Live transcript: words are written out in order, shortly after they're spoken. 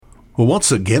Well,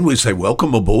 once again, we say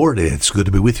welcome aboard. It's good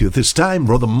to be with you at this time.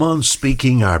 Brother Munn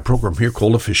speaking. Our program here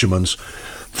called The Fisherman's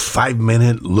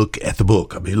 5-minute look at the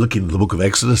book. I'll be looking at the book of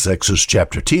Exodus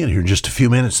chapter 10 here in just a few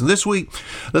minutes. And this week,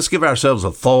 let's give ourselves a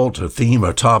thought, a theme,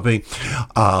 a topic.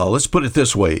 Let's put it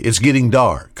this way. It's getting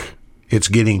dark. It's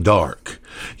getting dark.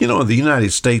 You know, in the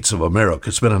United States of America,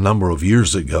 it's been a number of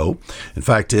years ago. In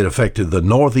fact, it affected the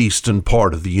northeastern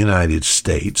part of the United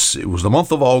States. It was the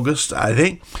month of August, I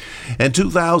think. In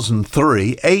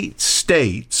 2003, 8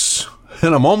 states,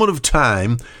 in a moment of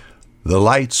time, the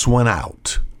lights went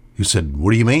out. You said,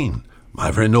 what do you mean?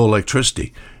 My friend, no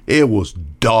electricity. It was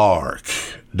dark.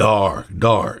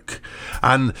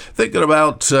 And thinking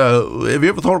about, have you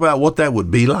ever thought about what that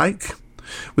would be like?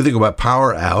 We think about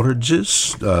power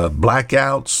outages,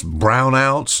 blackouts,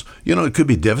 brownouts. You know, it could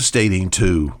be devastating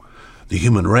to the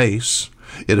human race.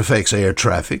 It affects air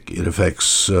traffic. It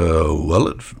affects, it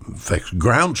affects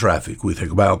ground traffic. We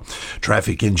think about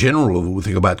traffic in general. We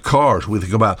think about cars. We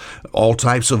think about all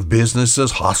types of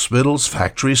businesses, hospitals,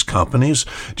 factories, companies,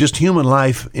 just human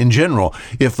life in general.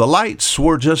 If the lights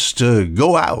were just to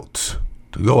go out.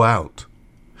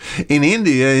 In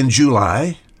India in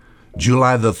July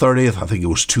the 30th, I think it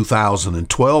was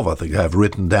 2012, I think I have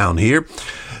written down here,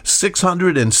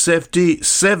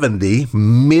 670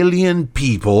 million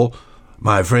people,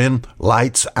 my friend,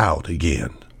 lights out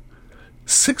again.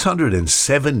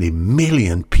 670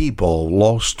 million people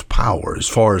lost power. As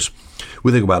far as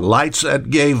we think about lights, that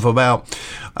gave about,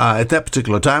 at that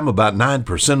particular time, about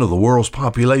 9% of the world's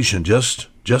population just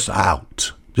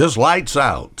out. Just lights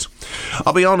out.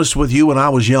 I'll be honest with you, when I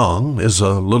was young, as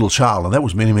a little child, and that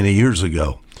was many, many years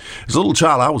ago, as a little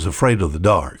child, I was afraid of the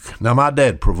dark. Now, my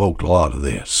dad provoked a lot of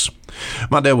this.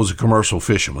 My dad was a commercial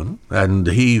fisherman, and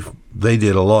they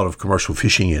did a lot of commercial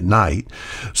fishing at night.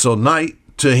 So night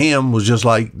to him was just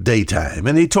like daytime.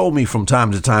 And he told me from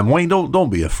time to time, Wayne, don't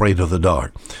be afraid of the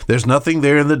dark. There's nothing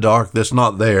there in the dark that's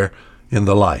not there in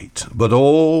the light. But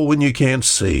when you can't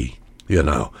see, you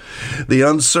know, the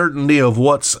uncertainty of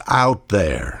what's out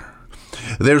there.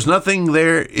 There's nothing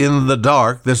there in the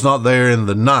dark that's not there in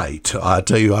the night. I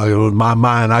tell you, in my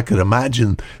mind, I could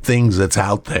imagine things that's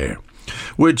out there,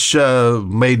 which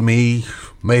made me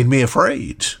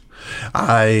afraid.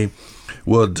 I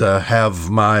would have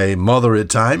my mother at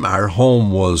time. Our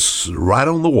home was right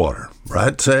on the water.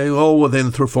 Right, say,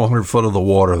 within 300 or 400 foot of the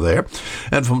water there.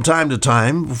 And from time to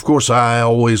time, of course, I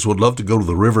always would love to go to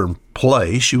the river and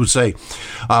play. She would say,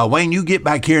 Wayne, you get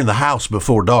back here in the house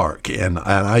before dark. And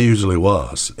I usually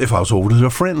was. If I was over to a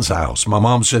friend's house, my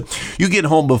mom said, you get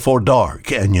home before dark.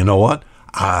 And you know what?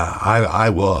 I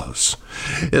was.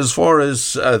 As far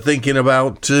as thinking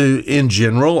about in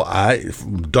general,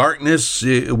 darkness,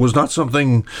 it was not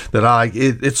something that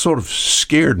it sort of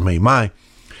scared me. My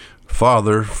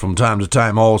father, from time to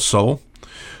time also,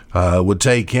 would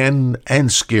take and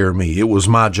scare me. It was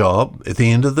my job at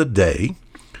the end of the day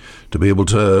to be able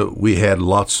to, we had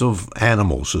lots of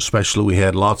animals, especially we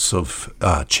had lots of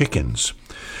chickens.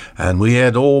 And we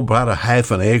had about a half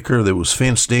an acre that was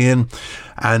fenced in.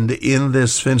 And in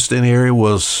this fenced in area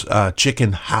was a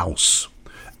chicken house.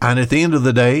 And at the end of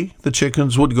the day, the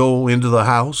chickens would go into the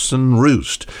house and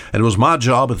roost. And it was my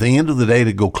job at the end of the day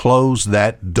to go close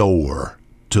that door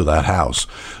to that house,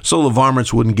 so the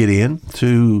varmints wouldn't get in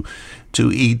to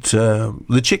eat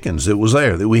the chickens that was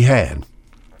there that we had.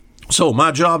 So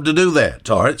my job to do that.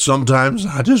 All right, sometimes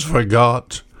I just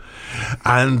forgot,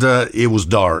 and it was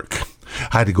dark.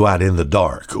 I had to go out in the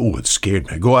dark. Oh, it scared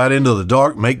me. Go out into the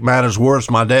dark, make matters worse.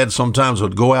 My dad sometimes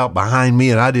would go out behind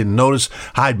me, and I didn't notice,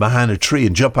 hide behind a tree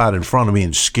and jump out in front of me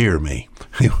and scare me.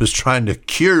 He was trying to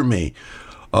cure me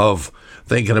of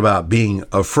thinking about being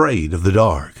afraid of the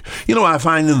dark. You know, I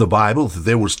find in the Bible that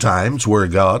there was times where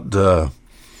God, it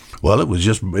was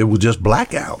just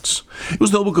blackouts. It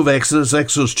was the book of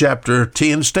Exodus chapter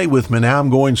 10. Stay with me now. I'm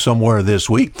going somewhere this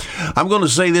week. I'm going to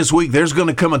say this week, there's going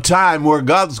to come a time where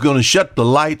God's going to shut the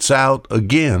lights out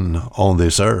again on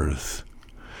this earth.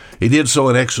 He did so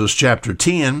in Exodus chapter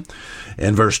 10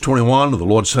 and verse 21. The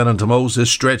Lord said unto Moses,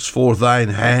 stretch forth thine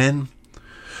hand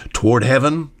toward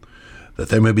heaven, that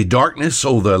there may be darkness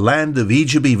over the land of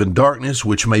Egypt, even darkness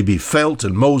which may be felt.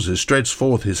 And Moses stretched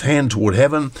forth his hand toward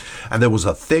heaven, and there was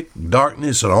a thick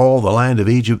darkness in all the land of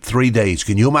Egypt 3 days.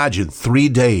 Can you imagine 3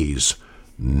 days?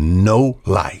 No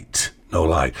light. No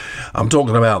light. I'm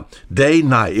talking about day,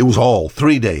 night. It was all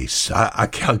 3 days. I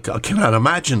cannot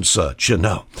imagine such, you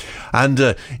know.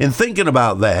 And in thinking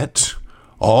about that,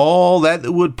 all that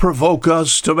would provoke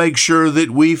us to make sure that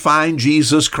we find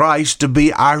Jesus Christ to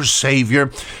be our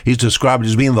Savior. He's described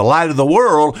as being the light of the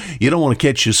world. You don't want to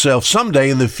catch yourself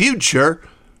someday in the future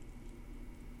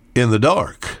in the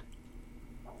dark.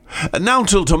 Now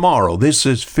until tomorrow, this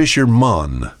is Fisher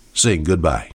Munn saying goodbye.